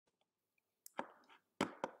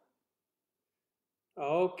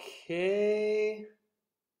Okay,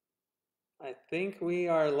 I think we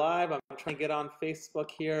are live. I'm trying to get on Facebook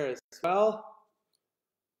here as well.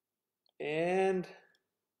 And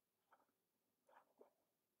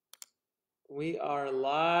we are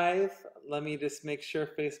live. Let me just make sure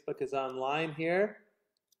Facebook is online here.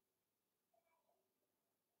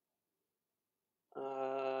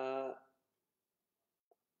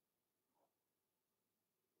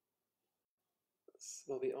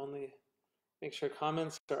 So the only make sure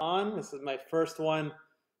comments are on. This is my first one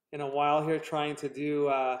in a while here, trying to do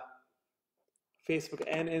Facebook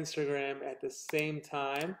and Instagram at the same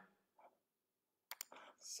time.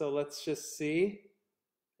 So let's just see.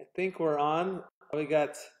 I think we're on. We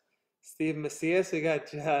got Steve Macias. We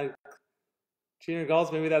got Junior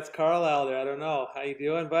Gulls. Maybe that's Carlisle there. I don't know. How you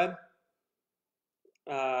doing, bud?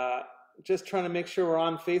 Uh, just trying to make sure we're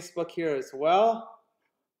on Facebook here as well.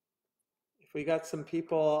 If we got some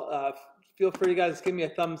people, feel free, you guys, give me a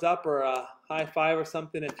thumbs up or a high five or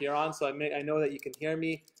something if you're on, so I know that you can hear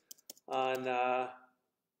me on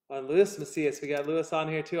Luis Macias. We got Luis on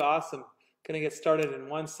here too. Awesome. Gonna get started in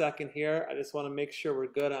 1 second here. I just want to make sure we're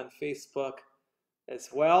good on Facebook as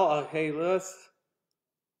well. Oh, hey, Luis.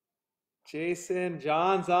 Jason,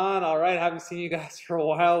 John's on. All right, I haven't seen you guys for a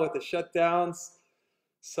while with the shutdowns.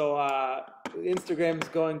 So Instagram is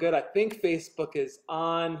going good. I think Facebook is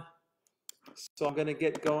on. So I'm going to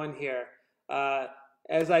get going here.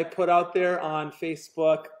 As I put out there on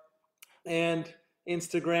Facebook and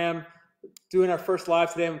Instagram, doing our first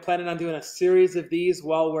live today. I'm planning on doing a series of these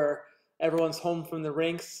while everyone's home from the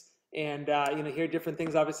rinks and hear different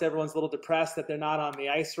things. Obviously, everyone's a little depressed that they're not on the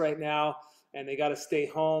ice right now and they got to stay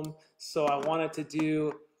home. So I wanted to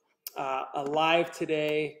do a live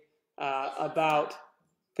today about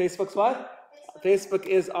Facebook's what? Facebook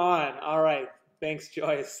is on. All right. Thanks,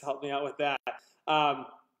 Joyce. Help me out with that.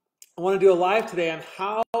 I want to do a live today on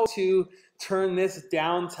how to turn this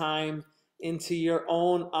downtime into your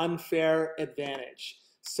own unfair advantage.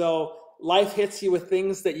 So life hits you with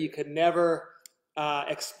things that you could never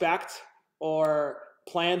expect or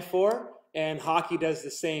plan for, and hockey does the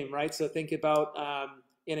same, right? So think about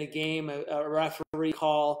in a game, a referee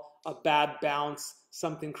call, a bad bounce,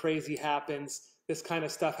 something crazy happens. This kind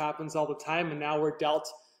of stuff happens all the time, and now we're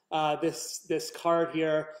dealt this card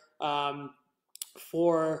here with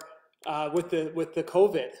the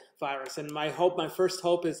COVID virus. And my first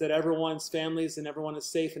hope is that everyone's families and everyone is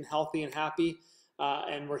safe and healthy and happy.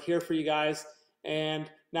 And we're here for you guys.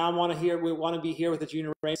 And now we want to be here with the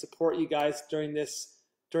junior rank, support you guys during this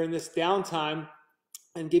downtime,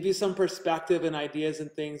 and give you some perspective and ideas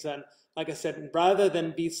and things. And like I said, rather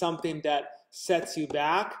than be something that sets you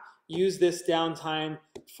back, use this downtime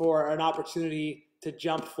for an opportunity to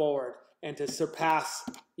jump forward and to surpass,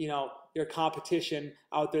 your competition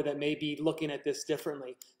out there that may be looking at this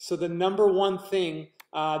differently. So the number one thing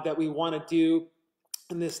that we want to do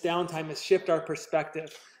in this downtime is shift our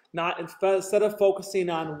perspective. Instead of focusing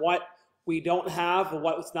on what we don't have or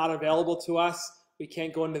what's not available to us, we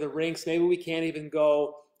can't go into the rinks. Maybe we can't even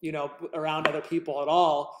go, around other people at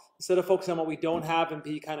all. Instead of focusing on what we don't have and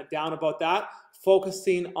be kind of down about that,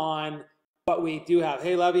 focusing on what we do have.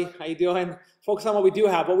 Hey, Levy, how you doing? Focus on what we do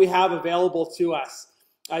have, what we have available to us.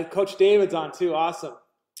 Coach David's on too. Awesome.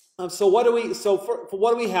 So what do we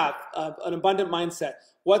have? An abundant mindset.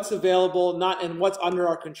 What's available, and what's under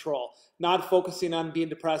our control. Not focusing on being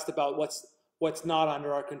depressed about what's not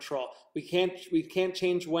under our control. We can't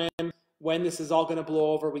change when this is all going to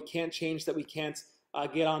blow over. We can't change that. We can't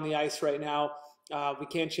get on the ice right now. We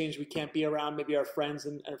can't change. We can't be around maybe our friends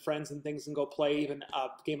and things and go play even a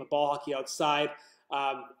game of ball hockey outside.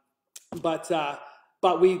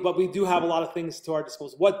 But we do have a lot of things to our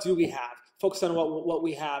disposal. What do we have? Focus on what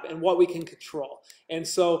we have and what we can control. And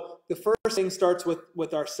so the first thing starts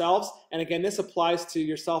with ourselves. And again, this applies to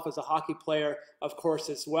yourself as a hockey player, of course,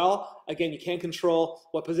 as well. Again, you can't control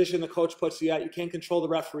what position the coach puts you at. You can't control the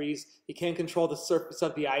referees. You can't control the surface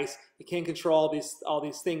of the ice. You can't control all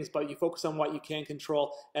these things, but you focus on what you can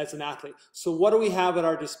control as an athlete. So what do we have at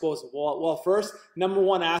our disposal? Well, first, number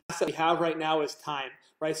one asset we have right now is time,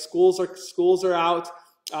 right? Schools are out.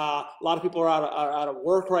 A lot of people are out of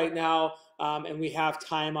work right now. And we have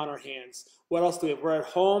time on our hands. What else do we have? We're at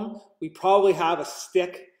home. We probably have a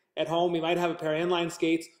stick at home. We might have a pair of inline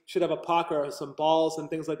skates, should have a puck or some balls and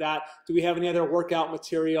things like that. Do we have any other workout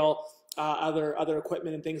material, other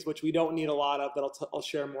equipment and things which we don't need a lot of that I'll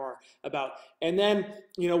share more about? And then,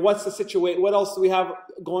 what's the situation? What else do we have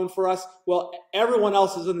going for us? Well, everyone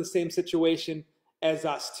else is in the same situation as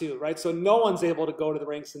us too, right? So no one's able to go to the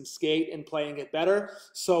rinks and skate and play and get better.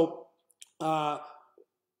 So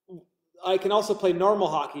I can also play normal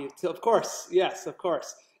hockey. Of course, yes, of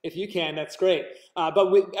course. If you can, that's great.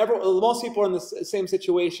 But most people are in the same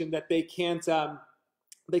situation that they can't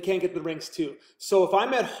get to the rinks too. So if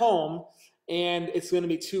I'm at home and it's going to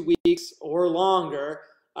be 2 weeks or longer,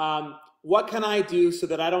 what can I do so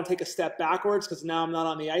that I don't take a step backwards because now I'm not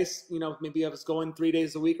on the ice? You know, maybe I was going 3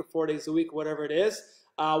 days a week or 4 days a week, whatever it is.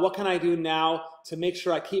 What can I do now to make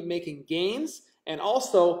sure I keep making gains? And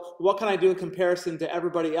also, what can I do in comparison to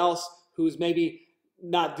everybody else who's maybe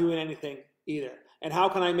not doing anything either? And how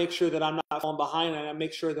can I make sure that I'm not falling behind and I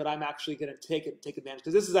make sure that I'm actually going to take advantage?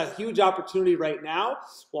 Because this is a huge opportunity right now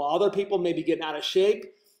while other people may be getting out of shape,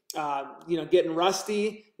 getting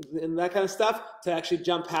rusty and that kind of stuff, to actually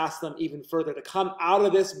jump past them even further, to come out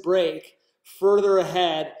of this break further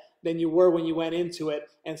ahead than you were when you went into it,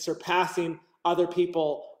 and surpassing other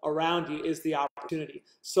people around you is the opportunity.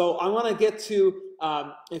 So I want to get to,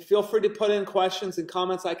 and feel free to put in questions and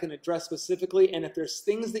comments I can address specifically. And if there's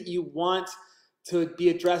things that you want to be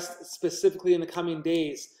addressed specifically in the coming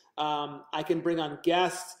days, I can bring on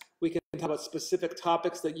guests. We can talk about specific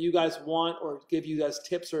topics that you guys want, or give you guys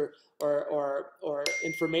tips or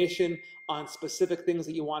information on specific things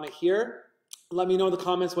that you want to hear. Let me know in the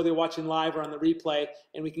comments whether you're watching live or on the replay,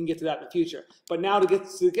 and we can get to that in the future. But now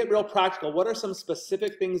to get real practical, what are some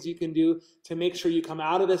specific things you can do to make sure you come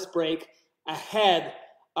out of this break ahead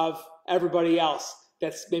of everybody else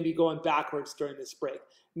that's maybe going backwards during this break?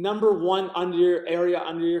 Number one, under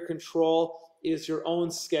your control is your own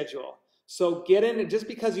schedule. So get in, just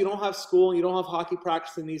because you don't have school and you don't have hockey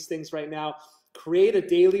practice and these things right now, create a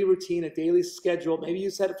daily routine, a daily schedule. Maybe you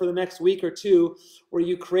set it for the next week or two, where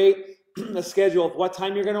you create a schedule of what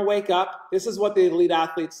time you're going to wake up. This is what the elite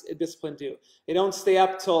athletes in discipline do. They don't stay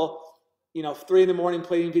up till 3 in the morning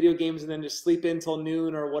playing video games and then just sleep in till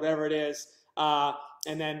noon or whatever it is,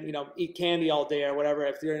 and then eat candy all day or whatever.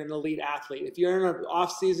 If you're an elite athlete, if you're in an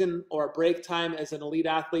off season or a break time as an elite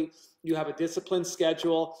athlete, you have a disciplined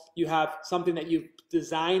schedule. You have something that you've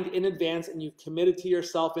designed in advance and you've committed to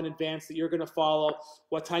yourself in advance that you're going to follow.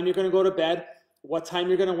 What time you're going to go to bed, what time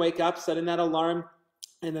you're going to wake up, setting that alarm,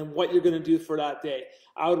 and then what you're going to do for that day.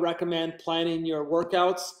 I would recommend planning your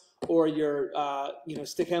workouts or your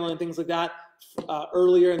stick handling, things like that,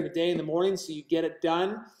 earlier in the day, in the morning, so you get it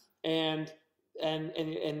done and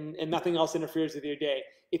nothing else interferes with your day.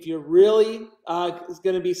 If you're really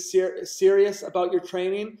going to be serious about your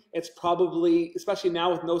training, it's probably, especially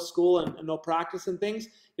now with no school and no practice and things,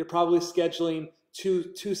 you're probably scheduling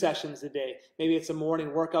two sessions a day. Maybe it's a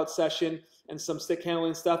morning workout session and some stick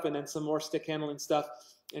handling stuff, and then some more stick handling stuff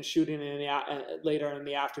and shooting later in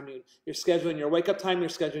the afternoon. You're scheduling your wake up time, you're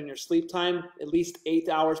scheduling your sleep time, at least 8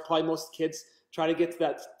 hours. Probably most kids try to get to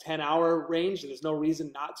that 10-hour range. There's no reason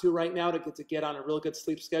not to right now to get on a real good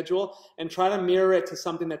sleep schedule, and try to mirror it to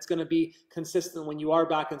something that's going to be consistent when you are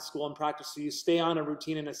back in school and practice. So you stay on a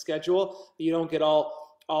routine and a schedule, you don't get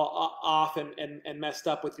all off and messed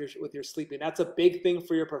up with your sleeping. That's a big thing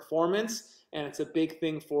for your performance, and it's a big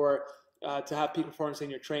thing for to have peak performance in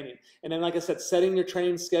your training. And then, like I said, setting your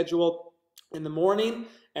training schedule in the morning,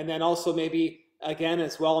 and then also maybe again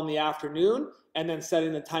as well in the afternoon, and then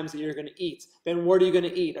setting the times that you're going to eat. Then what are you going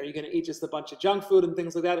to eat? Are you going to eat just a bunch of junk food and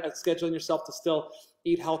things like that? And scheduling yourself to still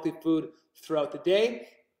eat healthy food throughout the day,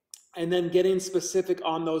 and then getting specific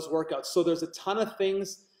on those workouts. So there's a ton of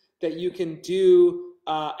things that you can do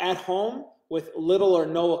at home with little or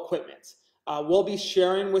no equipment. We'll be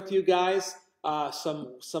sharing with you guys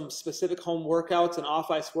some specific home workouts and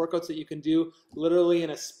off-ice workouts that you can do literally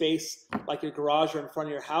in a space like your garage or in front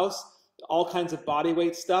of your house. All kinds of body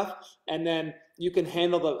weight stuff, and then you can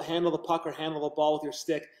handle the puck or handle the ball with your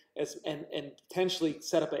stick, and potentially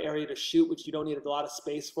set up an area to shoot, which you don't need a lot of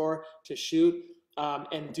space for to shoot,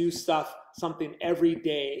 and do something every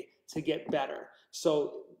day to get better.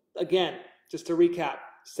 So again, just to recap,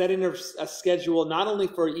 setting a schedule not only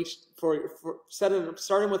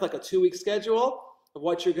starting with like a 2-week schedule of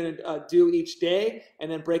what you're going to do each day,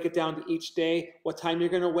 and then break it down to each day, what time you're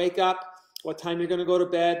going to wake up, what time you're going to go to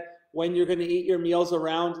bed, when you're going to eat your meals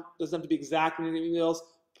around. Doesn't have to be exact when you eat meals.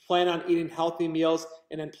 Plan on eating healthy meals,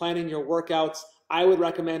 and then planning your workouts. I would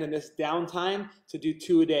recommend in this downtime to do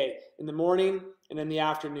 2 a day, in the morning and in the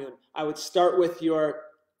afternoon. I would start with your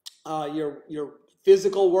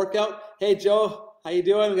physical workout. Hey, Joe, how you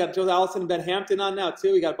doing? We got Joe Allison and Ben Hampton on now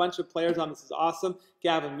too. We got a bunch of players on. This is awesome.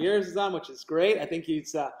 Gavin Mears is on, which is great. I think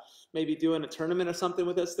he's maybe doing a tournament or something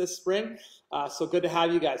with us this spring. So good to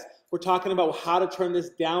have you guys. We're talking about how to turn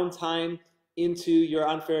this downtime into your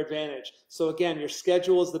unfair advantage. So again, your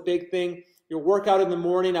schedule is the big thing. Your workout in the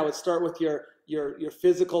morning, I would start with your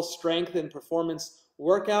physical strength and performance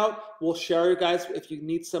workout. We'll share you guys if you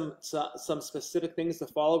need some specific things to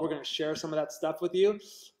follow. We're going to share some of that stuff with you,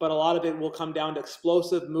 but a lot of it will come down to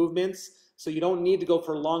explosive movements. So you don't need to go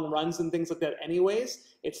for long runs and things like that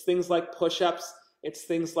anyways. It's things like push-ups. It's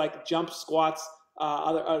things like jump squats,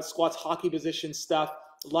 other squats, hockey position stuff,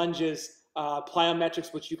 lunges,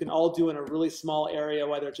 plyometrics, which you can all do in a really small area,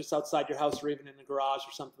 whether it's just outside your house or even in a garage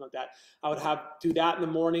or something like that. I would do that in the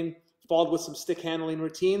morning, followed with some stick handling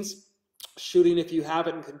routines, shooting if you have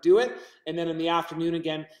it and can do it, and then in the afternoon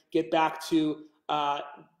again, get back to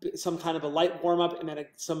some kind of a light warm-up, and then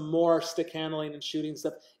some more stick handling and shooting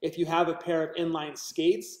stuff. If you have a pair of inline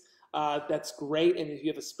skates, that's great, and if you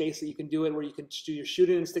have a space that you can do it where you can do your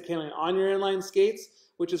shooting and stick handling on your inline skates,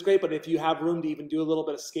 which is great. But if you have room to even do a little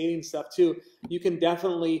bit of skating stuff too, you can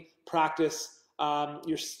definitely practice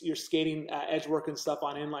your skating edge work and stuff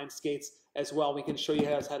on inline skates as well. We can show you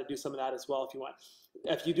guys how to do some of that as well if you want.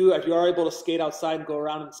 If you are able to skate outside and go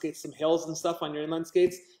around and skate some hills and stuff on your inline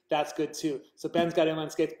skates, that's good too. So Ben's got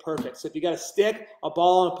inline skates, perfect. So if you got a stick, a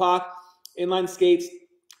ball, and a puck, inline skates,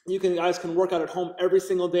 you guys can work out at home every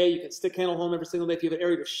single day. You can stick handle home every single day if you have an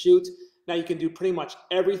area to shoot. Now you can do pretty much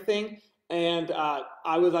everything. And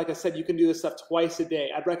like I said, you can do this stuff twice a day.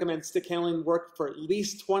 I'd recommend stick handling work for at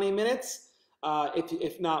least 20 minutes,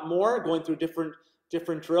 if not more, going through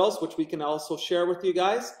different drills, which we can also share with you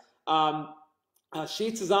guys.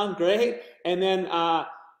 Sheets is on, great. And then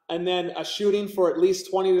a shooting for at least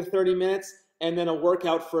 20 to 30 minutes, and then a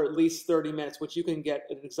workout for at least 30 minutes, which you can get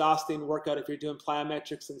an exhausting workout if you're doing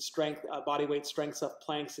plyometrics and strength, body weight strength stuff,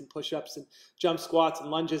 planks and push-ups and jump squats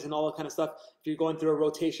and lunges and all that kind of stuff. If you're going through a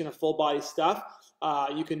rotation of full body stuff,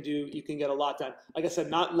 you can get a lot done. Like I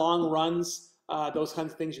said, not long runs, those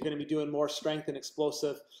kinds of things. You're going to be doing more strength and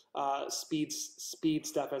explosive speed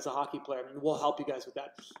stuff as a hockey player, and we'll help you guys with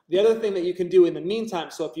that. The other thing that you can do in the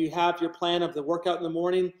meantime, so if you have your plan of the workout in the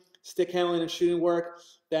morning, stick handling and shooting work,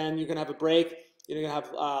 then you're going to have a break, you're going to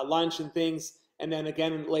have lunch and things, and then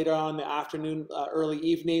again later on in the afternoon, early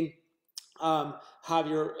evening, do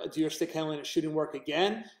your stick handling and shooting work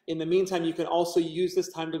again. In the meantime, you can also use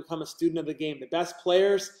this time to become a student of the game. The best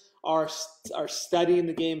players are studying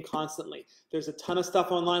the game constantly. There's a ton of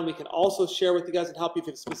stuff online we can also share with you guys and help you if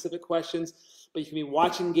you have specific questions, but you can be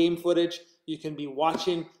watching game footage, you can be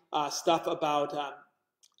watching stuff about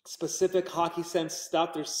specific hockey sense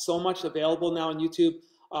stuff. There's so much available now on YouTube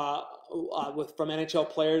from NHL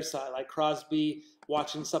players like Crosby,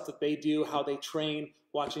 watching stuff that they do, how they train,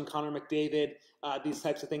 watching Connor McDavid, these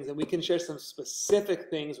types of things. And we can share some specific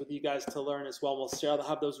things with you guys to learn as well. We'll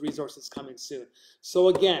have those resources coming soon. So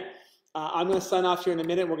again, I'm going to sign off here in a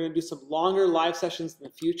minute. We're going to do some longer live sessions in the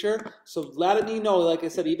future. So let me know, like I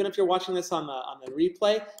said, even if you're watching this on the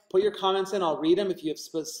replay, put your comments in. I'll read them. If you have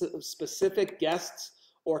specific guests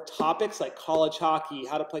or topics like college hockey,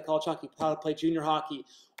 how to play college hockey, how to play junior hockey,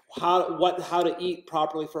 how to eat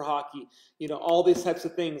properly for hockey, all these types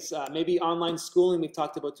of things. Maybe online schooling, we've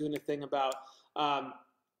talked about doing a thing about,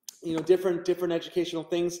 different educational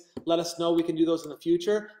things. Let us know. We can do those in the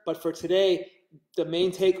future. But for today, the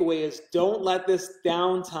main takeaway is don't let this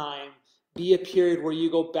downtime be a period where you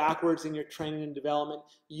go backwards in your training and development.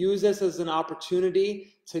 Use this as an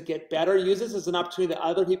opportunity to get better. Use this as an opportunity that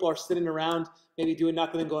other people are sitting around maybe doing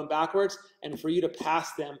nothing and going backwards, and for you to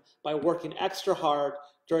pass them by working extra hard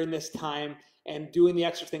during this time and doing the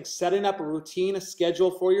extra things, setting up a routine, a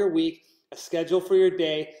schedule for your week, a schedule for your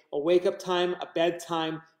day, a wake-up time, a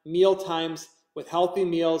bedtime, meal times with healthy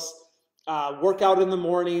meals, workout in the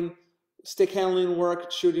morning, stick handling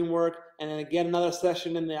work, shooting work, and then again another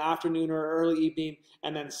session in the afternoon or early evening,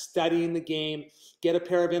 and then studying the game. Get a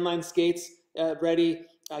pair of inline skates ready,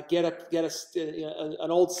 get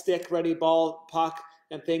an old stick ready, ball, puck,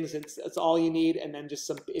 and things. It's all you need. And then just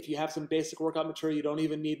if you have some basic workout material, you don't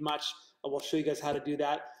even need much. We'll show you guys how to do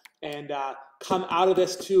that. And come out of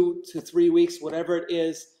this 2 to 3 weeks, whatever it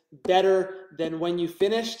is, better than when you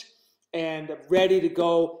finished and ready to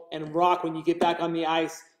go and rock when you get back on the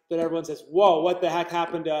ice. That everyone says, whoa, what the heck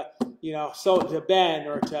happened to, to Ben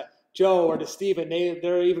or to Joe or to Steven?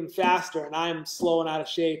 They're even faster and I'm slow and out of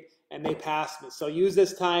shape and they passed me. So use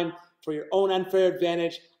this time for your own unfair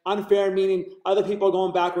advantage. Unfair meaning other people are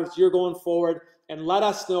going backwards, you're going forward. And let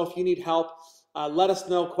us know if you need help. Let us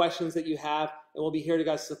know questions that you have, and we'll be here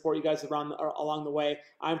to support you guys along the way.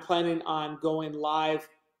 I'm planning on going live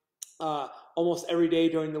almost every day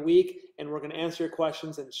during the week, and we're going to answer your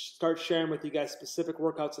questions and start sharing with you guys specific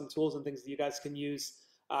workouts and tools and things that you guys can use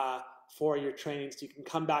for your training, so you can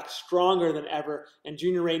come back stronger than ever. And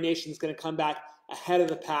Junior Ray Nation is going to come back ahead of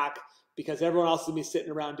the pack, because everyone else is going to be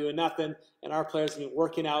sitting around doing nothing, and our players are going to be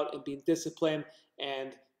working out and being disciplined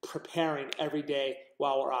and preparing every day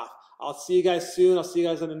while we're off. I'll see you guys soon. I'll see you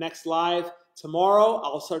guys on the next live tomorrow.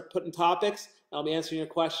 I'll start putting topics. I'll be answering your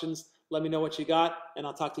questions. Let me know what you got, and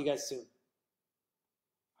I'll talk to you guys soon.